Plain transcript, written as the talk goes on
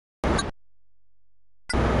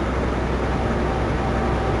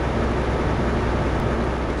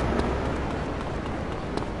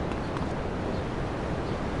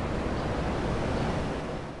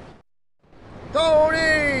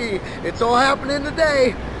It's all happening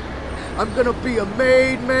today. I'm gonna be a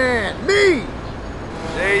made man. Me!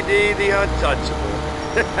 JD the Untouchable.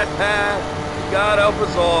 God help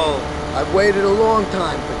us all. I've waited a long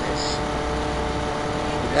time for this.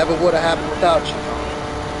 It never would have happened without you, Tom.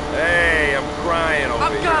 Hey, I'm crying over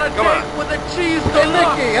I've here. got a Come date on. with a cheese Hey,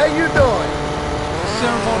 deluxe. Mickey, how you doing?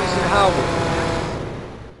 Ceremonies in Howard.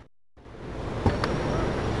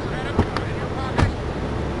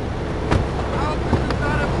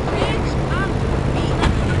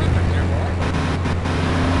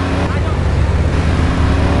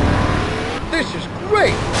 This is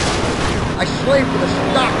great. I slaved for the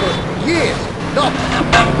stockers for years.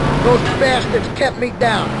 Nothing. Those bastards kept me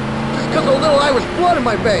down. Just because a little Irish blood in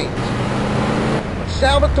my veins. But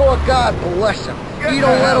Salvatore, God bless him. He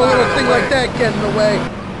don't let a little thing like that get in the way.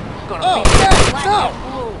 Oh, yeah, no!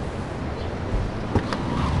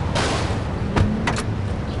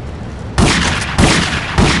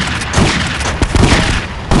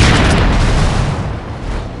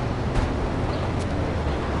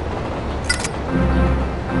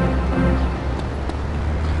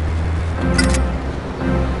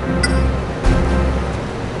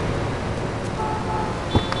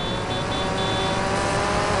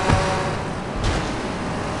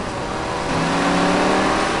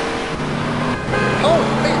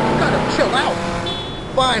 Chill out.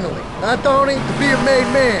 Finally, huh, Tony? To be a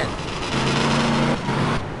made man.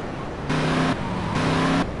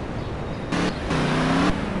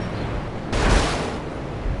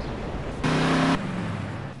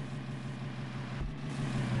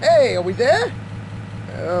 Hey, are we there?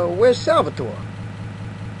 Where's Salvatore?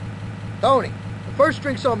 Tony, the first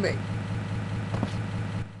drink's on me.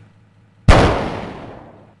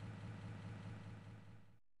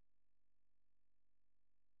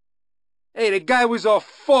 Hey, the guy was a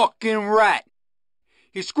fucking rat.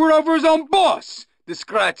 He screwed over his own boss,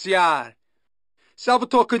 disgraziad.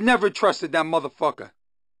 Salvatore could never have trusted that motherfucker.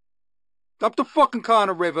 Dump the fucking car in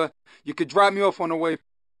the river. You could drop me off on the way.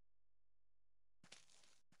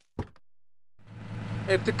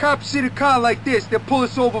 If the cops see the car like this, they'll pull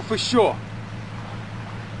us over for sure.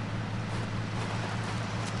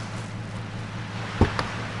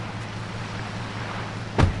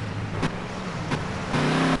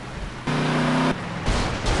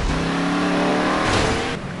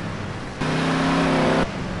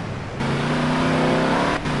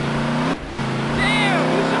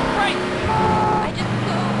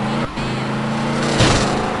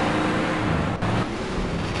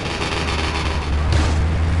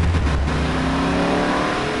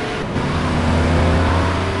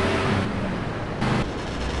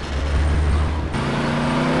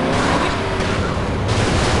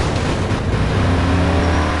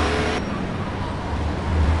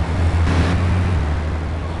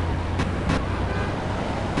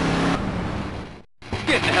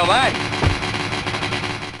 Get the hell out of here.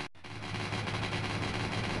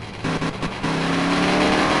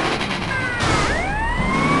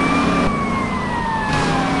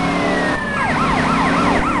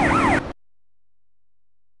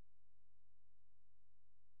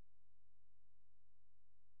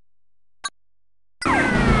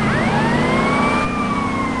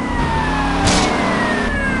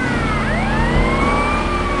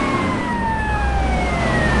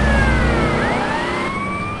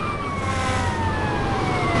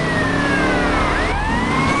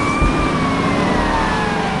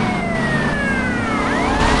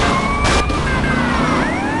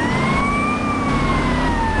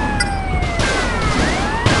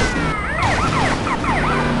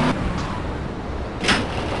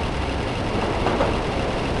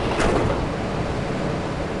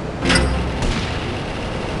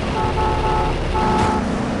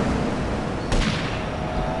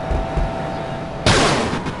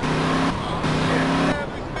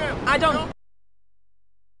 I don't...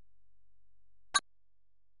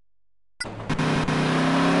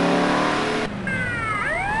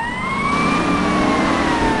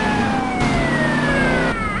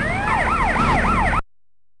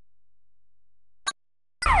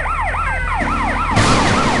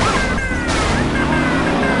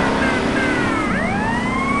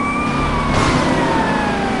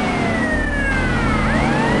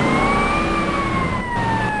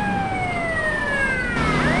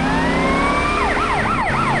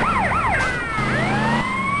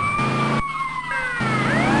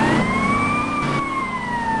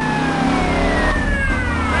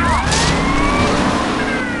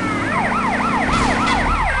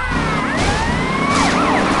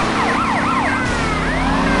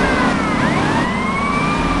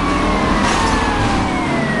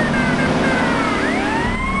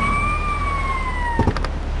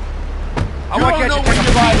 I want to get you to take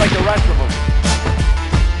a ride like the rest of them.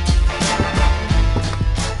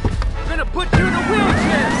 Gonna put you in a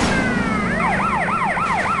wheelchair!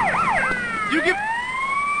 You give...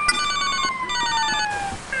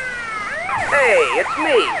 Hey, it's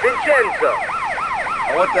me, Vincenzo.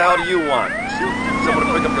 Oh, what the hell do you want? Someone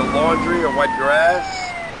to pick up your laundry or wipe your ass?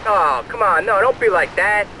 Oh, come on, no, don't be like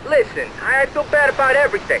that. Listen, I feel bad about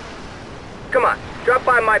everything. Come on, drop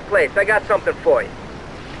by my place. I got something for you.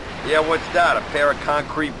 Yeah, what's that? A pair of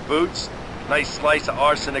concrete boots? Nice slice of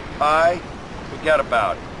arsenic pie? Forget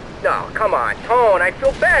about it. No, come on, Tone, I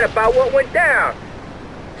feel bad about what went down.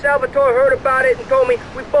 Salvatore heard about it and told me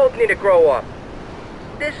we both need to grow up.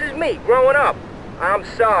 This is me, growing up. I'm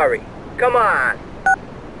sorry. Come on.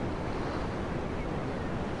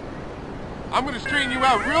 I'm gonna straighten you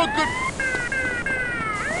out real good.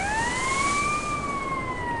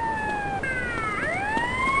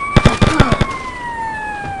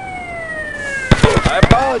 I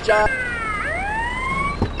apologize.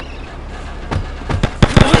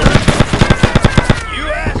 You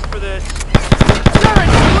asked for this. Sorry,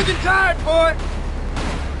 you're looking tired, boy!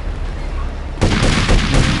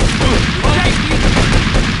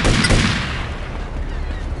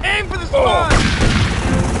 Aim for the spine!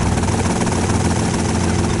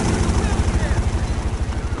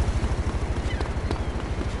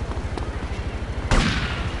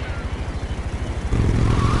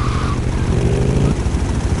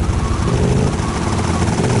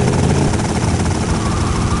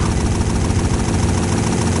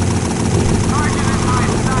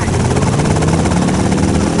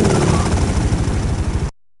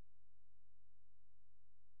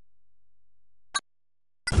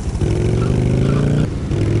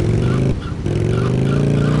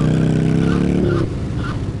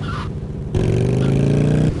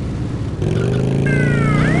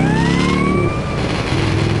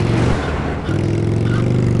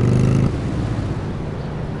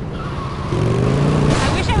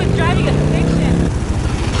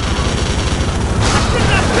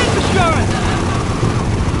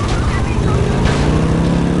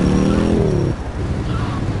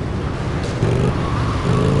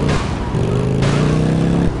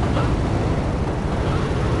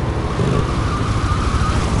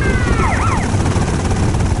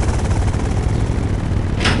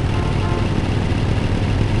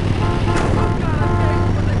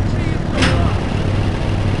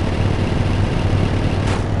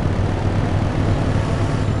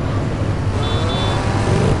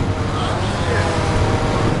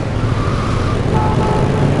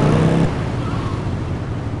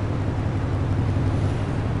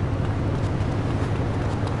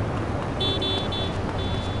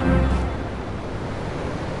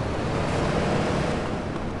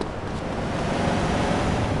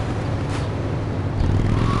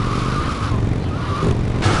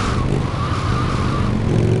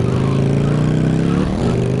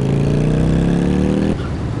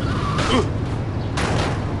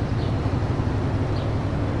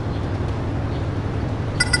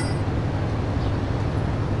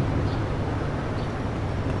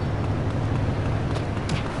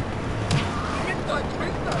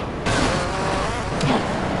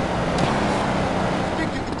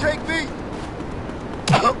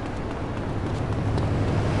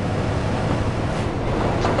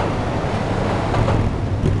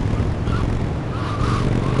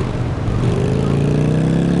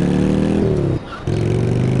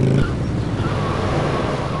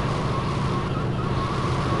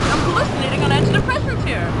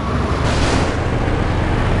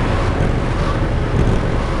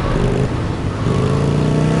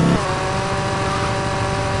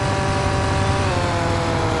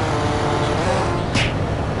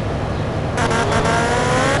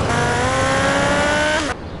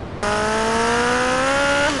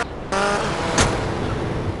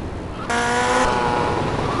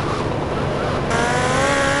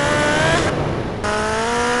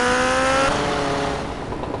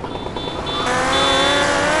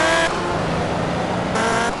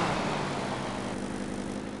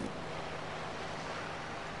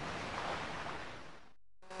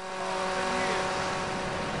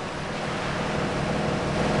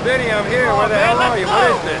 Vinny, I'm here. Where the hell are you?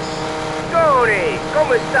 What is this? Tony,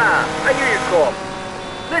 ¿cómo está? I knew you'd call.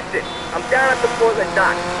 Listen, I'm down at the Portland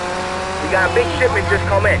docks. We got a big shipment just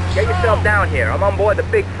come in. Get yourself down here. I'm on board the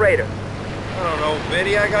big freighter. I don't know,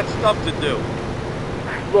 Vinny. I got stuff to do.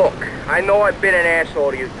 Look, I know I've been an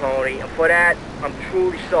asshole to you, Tony, and for that, I'm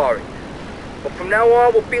truly sorry. But from now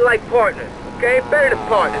on, we'll be like partners, okay? Better than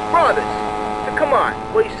partners, brothers. So come on,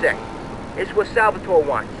 what do you say? It's what Salvatore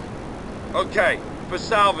wants. Okay, for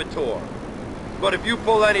Salvatore. But if you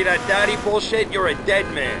pull any of that daddy bullshit, you're a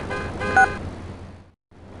dead man.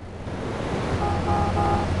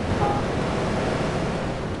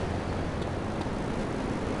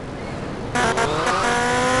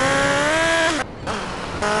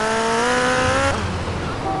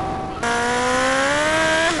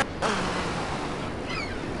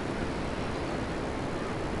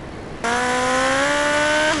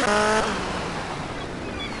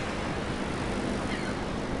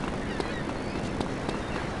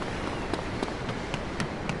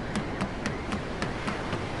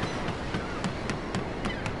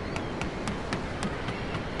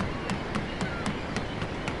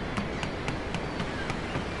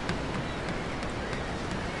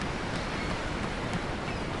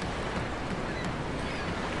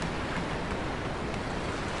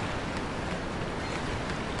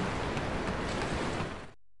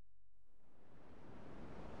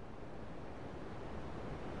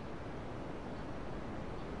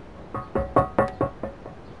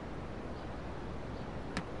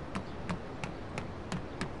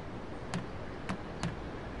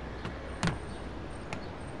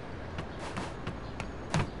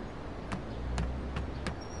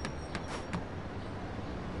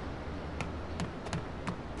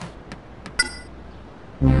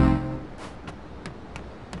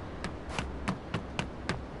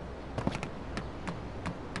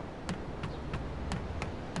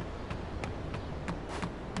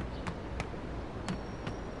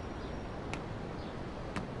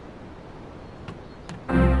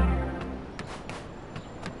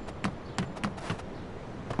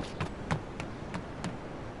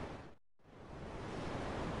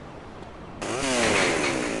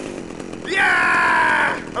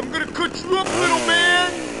 I'm gonna cut you up, little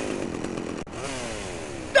man!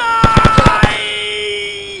 Die!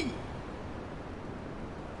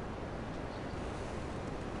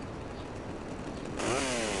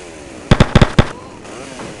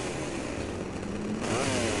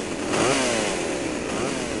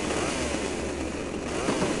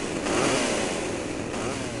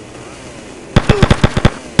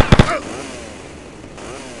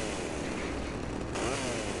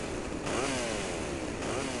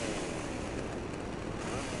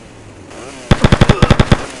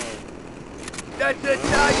 That's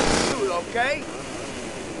Italian food, okay?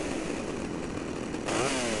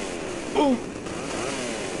 Boom!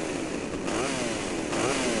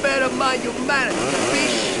 Better mind your manners,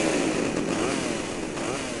 fish!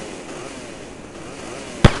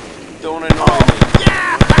 Don't annoy me.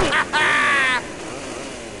 Yeah!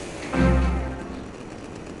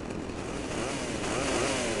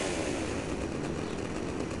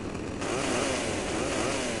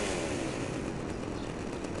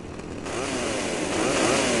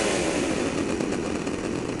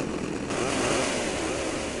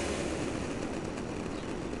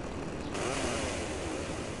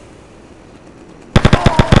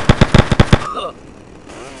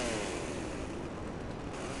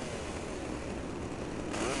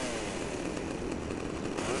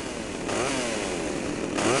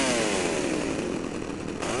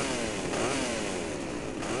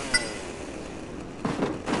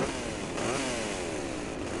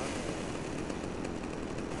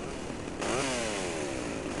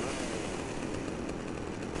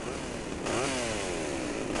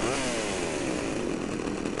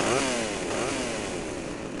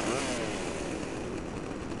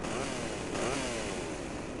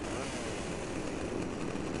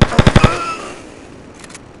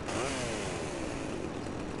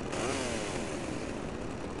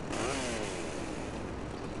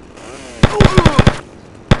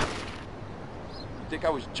 Think I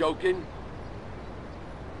was joking?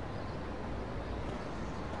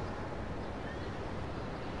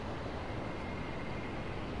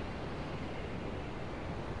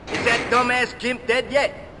 Is that dumbass gimp dead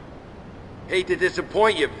yet? Hate to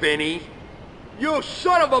disappoint you, Vinny. You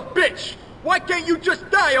son of a bitch! Why can't you just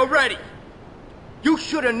die already? You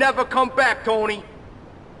should have never come back, Tony.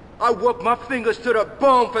 I worked my fingers to the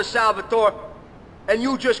bone for Salvatore, and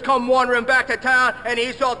you just come wandering back to town, and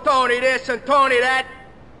he's all Tony this and Tony that.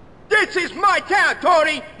 This is my town,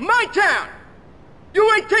 Tony! My town! You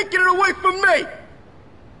ain't taking it away from me!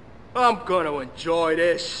 I'm gonna enjoy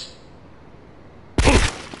this.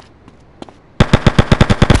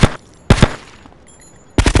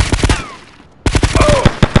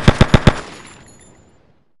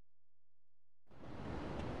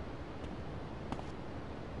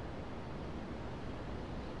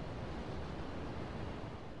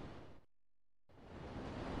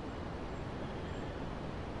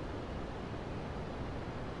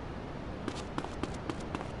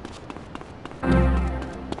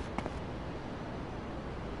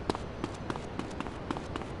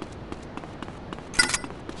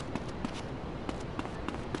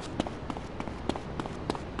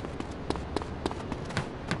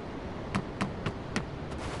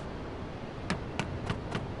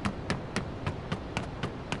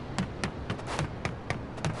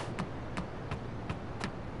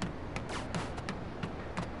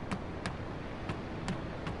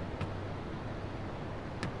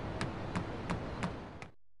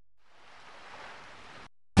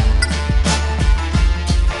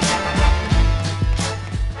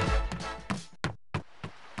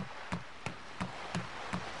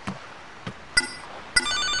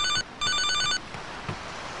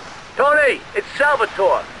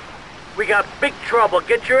 Salvatore. We got big trouble.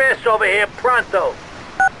 Get your ass over here pronto.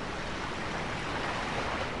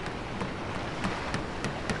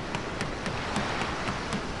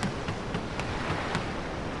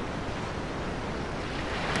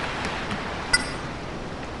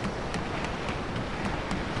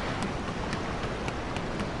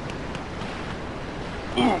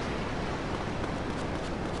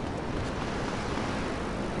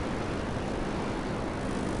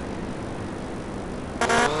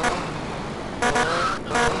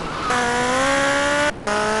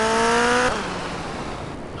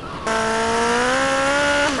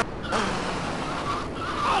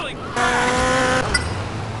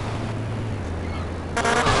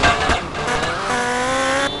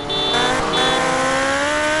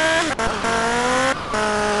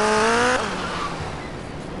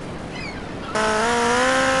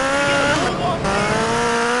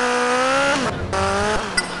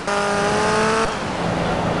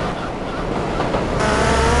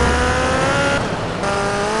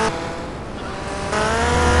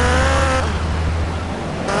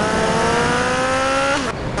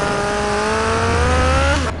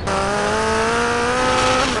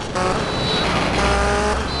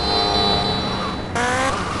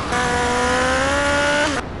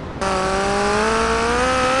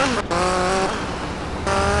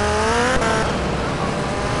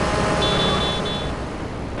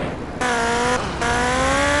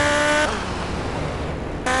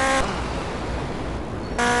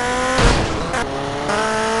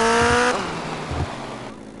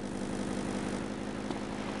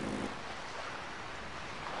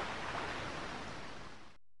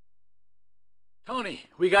 Tony,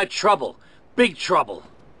 we got trouble. Big trouble.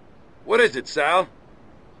 What is it, Sal?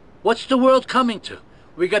 What's the world coming to?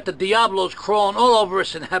 We got the Diablos crawling all over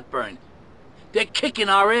us in Hepburn. They're kicking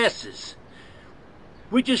our asses.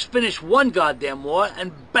 We just finished one goddamn war,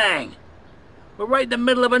 and bang! We're right in the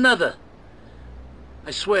middle of another.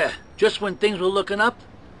 I swear, just when things were looking up,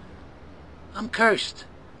 I'm cursed.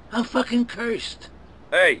 I'm fucking cursed.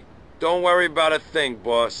 Hey, don't worry about a thing,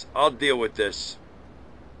 boss. I'll deal with this.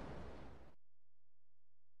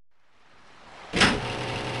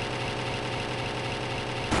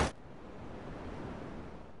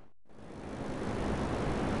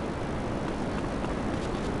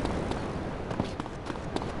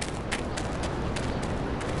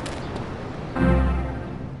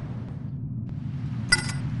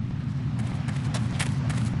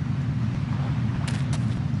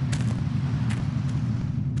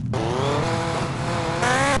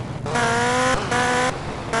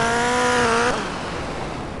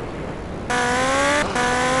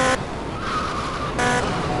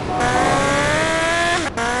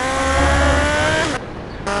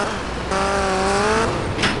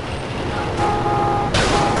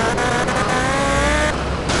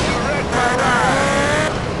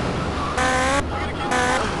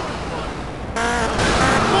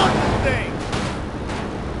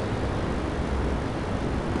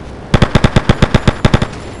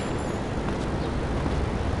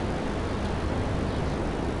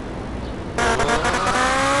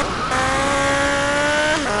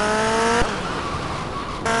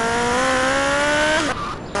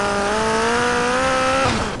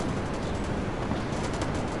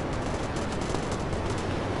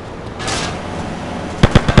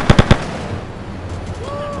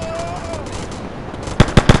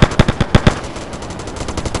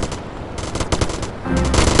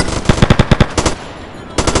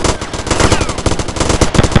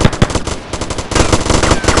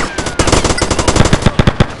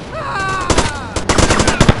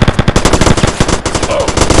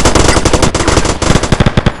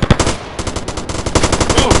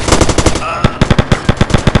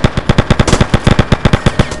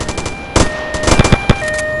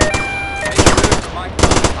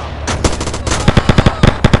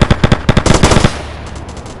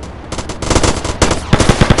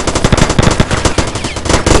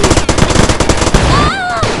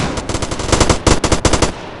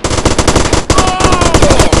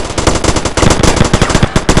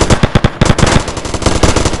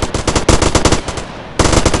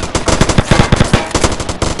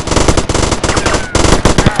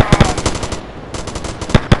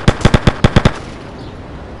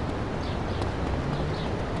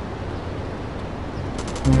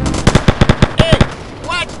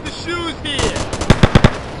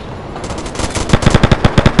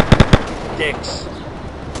 Dicks.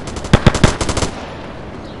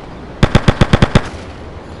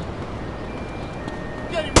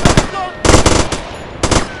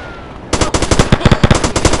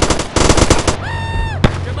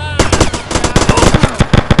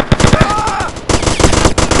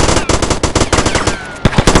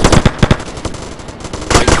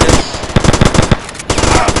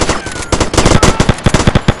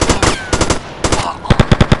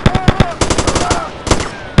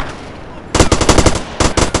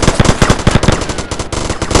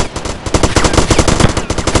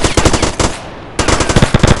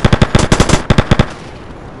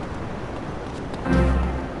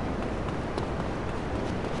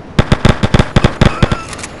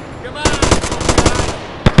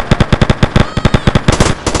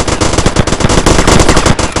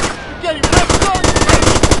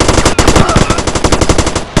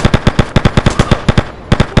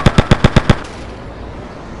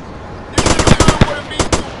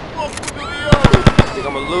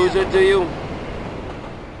 good to you?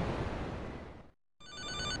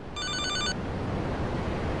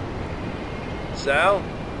 Sal?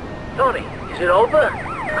 Tony, is it over?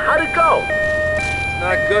 How'd it go? It's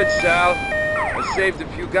not good, Sal. I saved a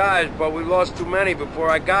few guys, but we lost too many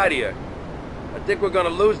before I got here. I think we're gonna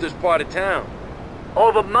lose this part of town.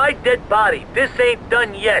 Over my dead body. This ain't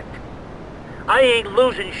done yet. I ain't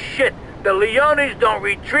losing shit. The Leones don't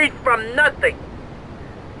retreat from nothing.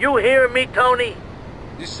 You hearing me, Tony?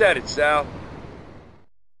 You said it, Sal.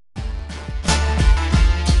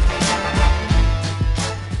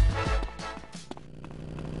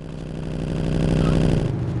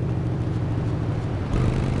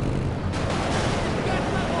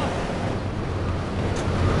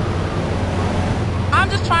 I'm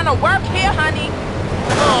just trying to work here, honey.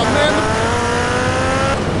 Oh, man.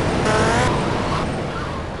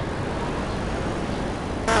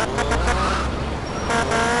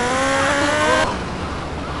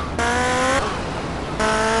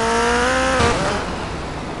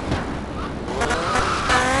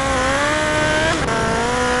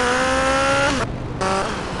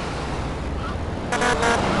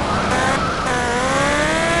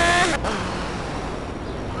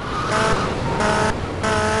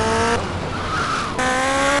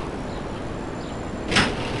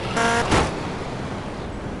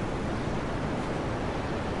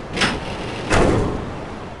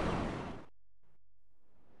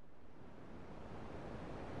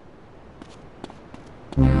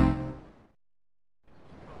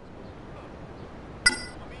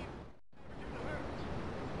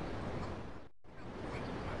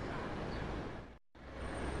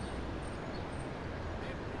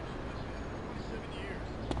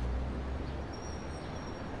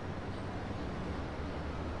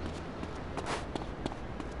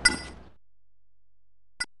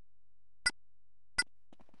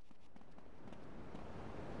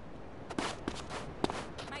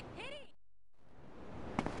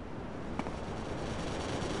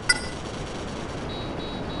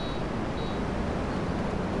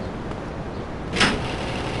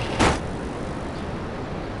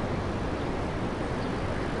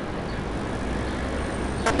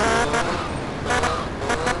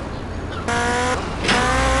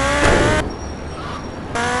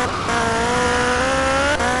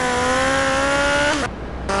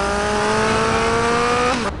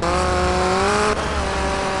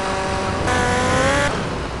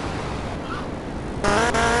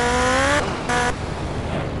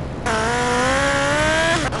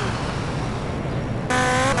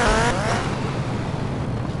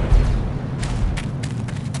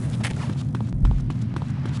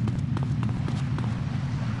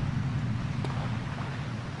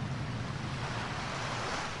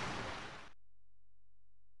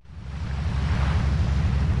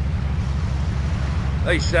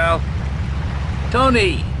 Hey, Sal.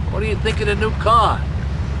 Tony, what do you think of the new car?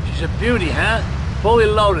 She's a beauty, huh? Fully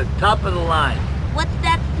loaded, top of the line. What's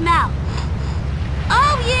that smell?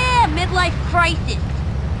 Oh yeah, midlife crisis.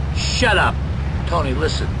 Shut up. Tony,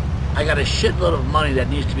 listen. I got a shitload of money that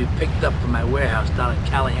needs to be picked up from my warehouse down at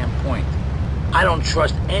Callahan Point. I don't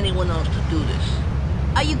trust anyone else to do this.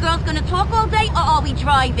 Are you girls gonna talk all day, or are we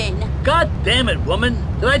driving? God damn it, woman.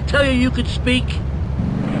 Did I tell you you could speak?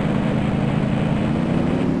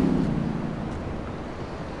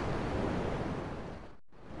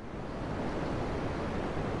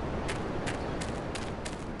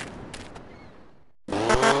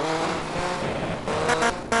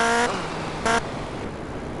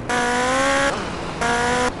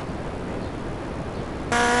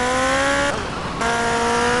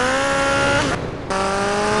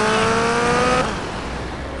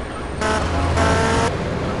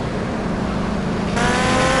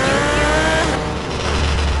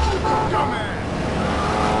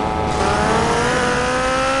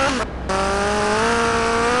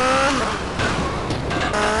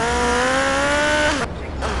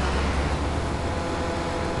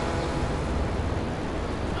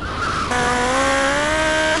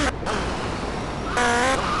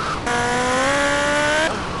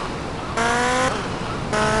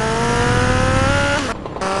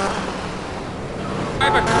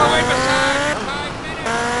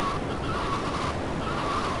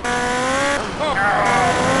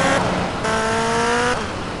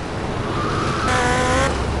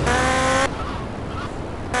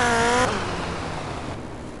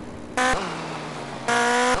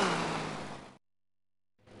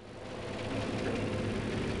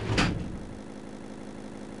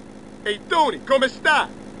 Hey, Tony, ¿cómo está?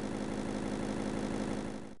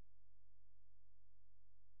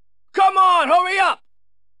 Come on, hurry up!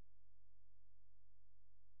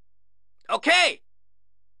 Okay.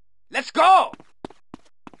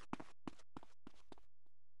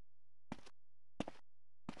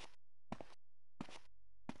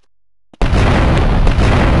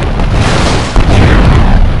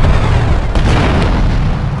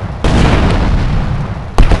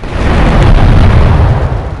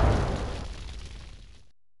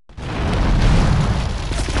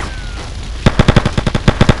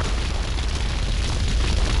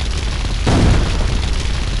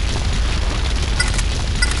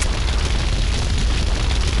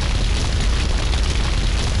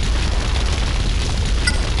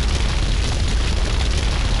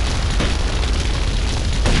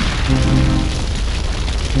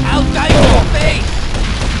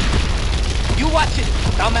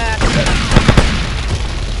 Dumbass.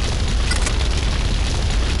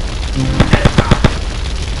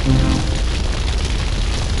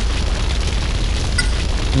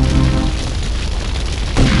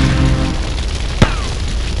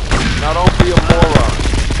 Now don't be a moron.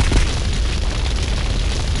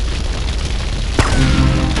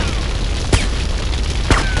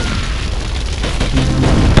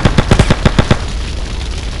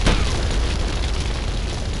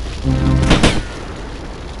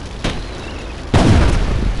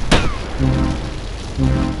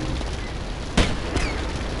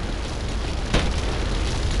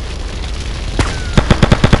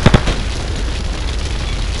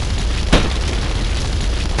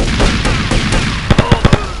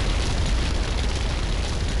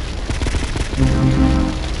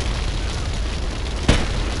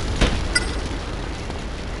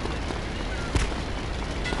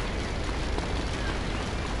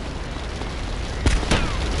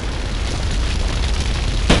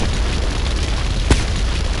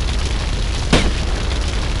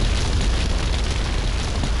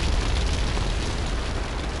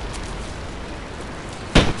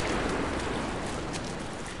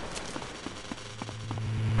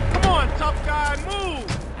 Tough guy,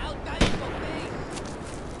 move!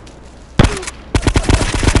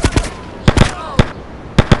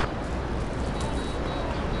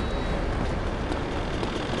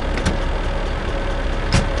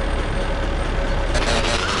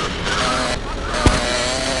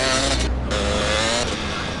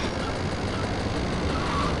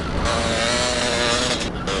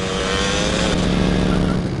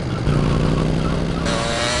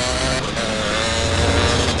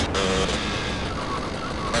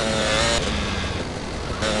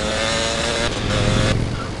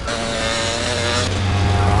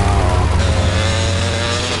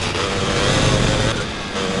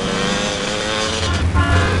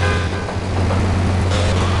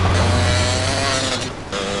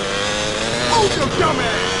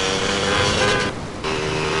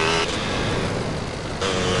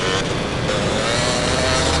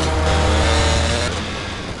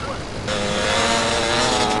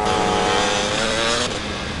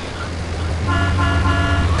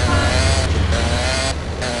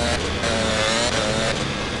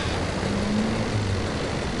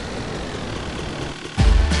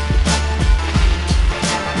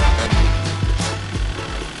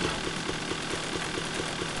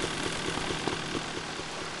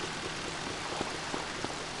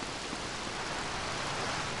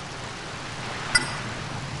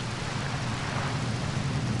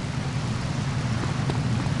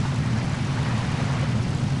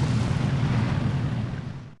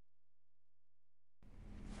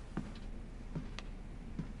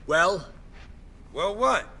 Well? Well,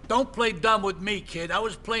 what? Don't play dumb with me, kid. I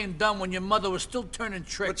was playing dumb when your mother was still turning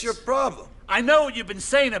tricks. What's your problem? I know what you've been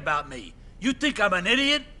saying about me. You think I'm an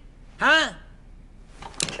idiot? Huh?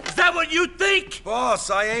 Is that what you think? Boss,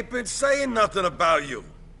 I ain't been saying nothing about you.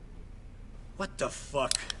 What the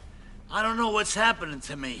fuck? I don't know what's happening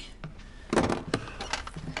to me.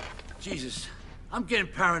 Jesus, I'm getting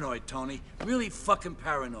paranoid, Tony. Really fucking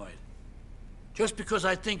paranoid. Just because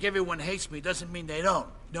I think everyone hates me doesn't mean they don't.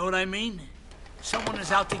 Know what I mean? Someone is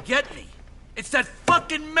out to get me. It's that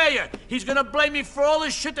fucking mayor. He's gonna blame me for all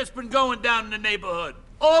this shit that's been going down in the neighborhood.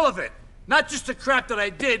 All of it. Not just the crap that I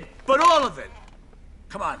did, but all of it.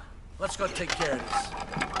 Come on, let's go take care of this.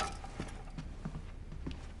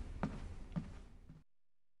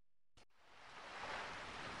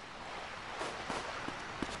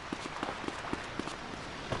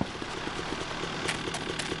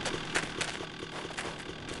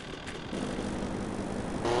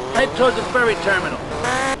 Head towards the ferry terminal.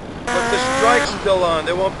 But the strike's still on.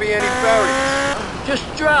 There won't be any ferries. Just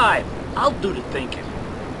drive. I'll do the thinking.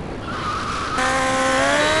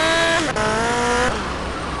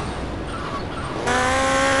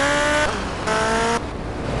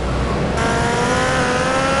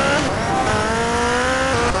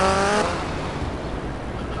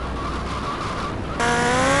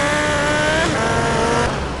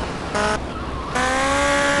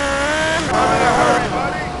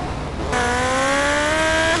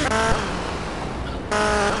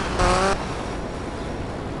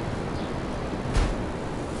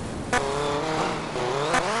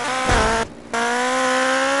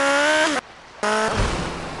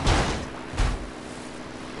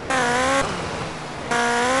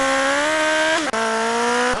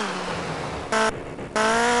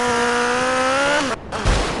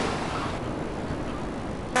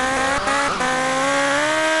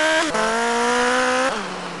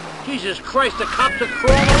 Jesus Christ, the cops are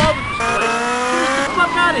crawling all over this place. Get us the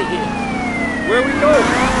fuck out of here. Where we go?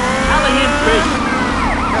 Callahan Bridge.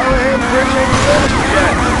 Callahan Bridge ain't finished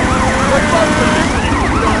yet. We're both of them if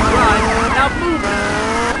we don't drive. Now move it.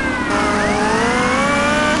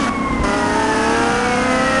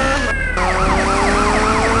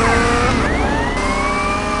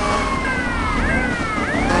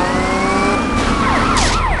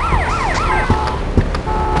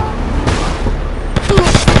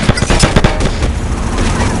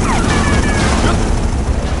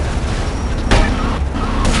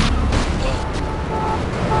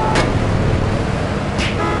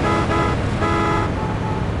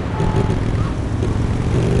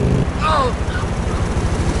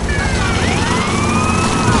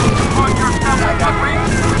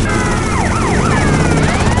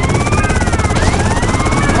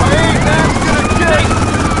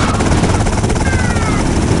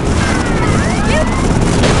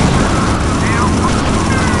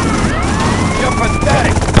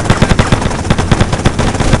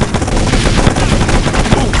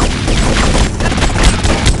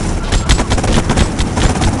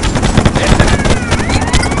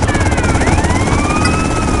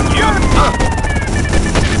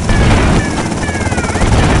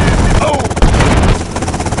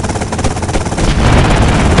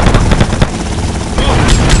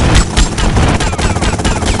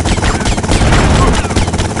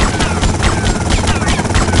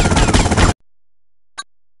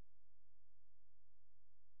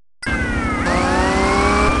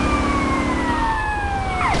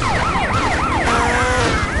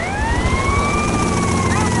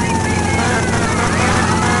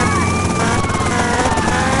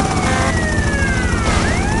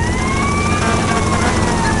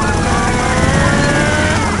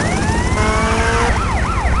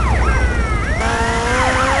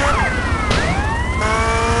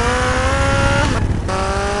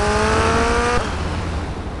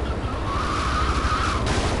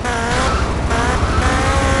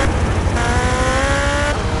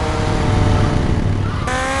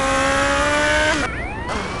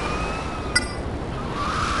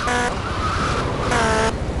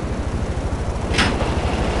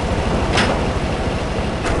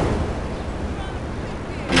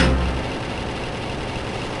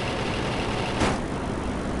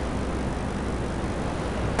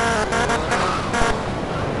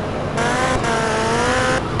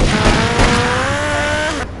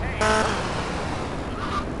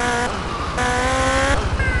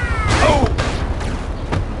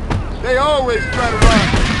 They always try to run.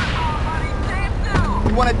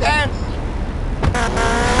 You wanna dance?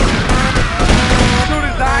 Shoot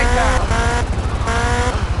his eyes out.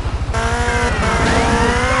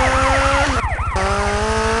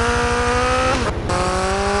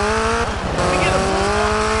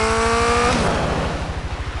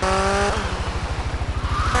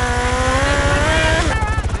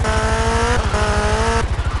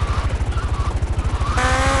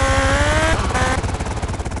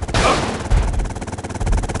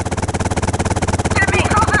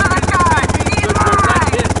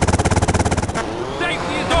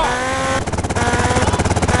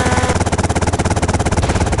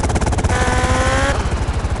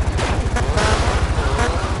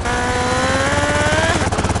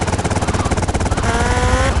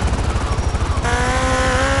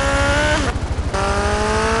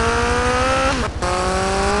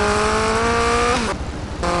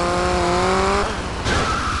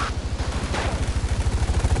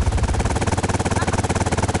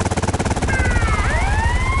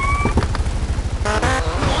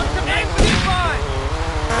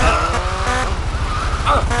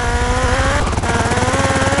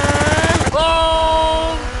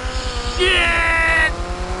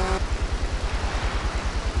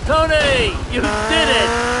 Tony, you did it!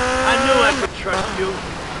 I knew I could trust you.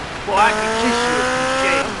 Boy, I could kiss you if you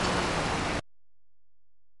shaved.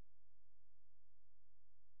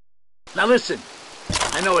 Now listen,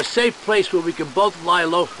 I know a safe place where we can both lie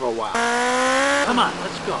low for a while. Come on,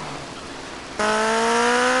 let's go.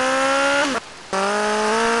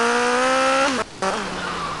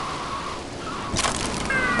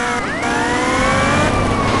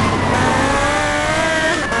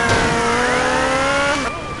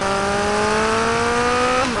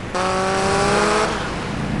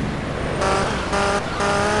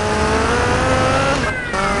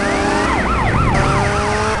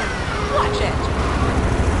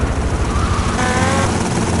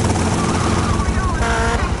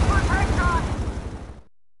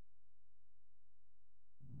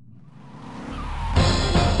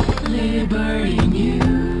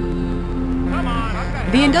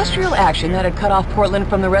 The industrial action that had cut off Portland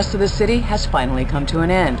from the rest of the city has finally come to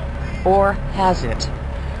an end. Or has it?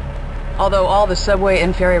 Although all the subway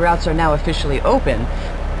and ferry routes are now officially open,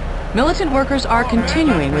 militant workers are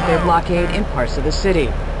continuing with their blockade in parts of the city.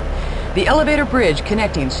 The elevator bridge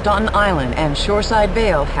connecting Staunton Island and Shoreside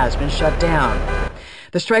Vale has been shut down.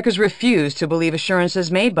 The strikers refuse to believe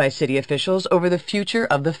assurances made by city officials over the future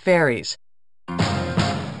of the ferries.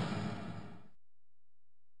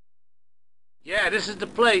 Yeah, this is the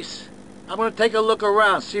place. I'm gonna take a look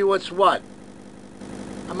around, see what's what.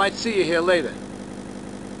 I might see you here later.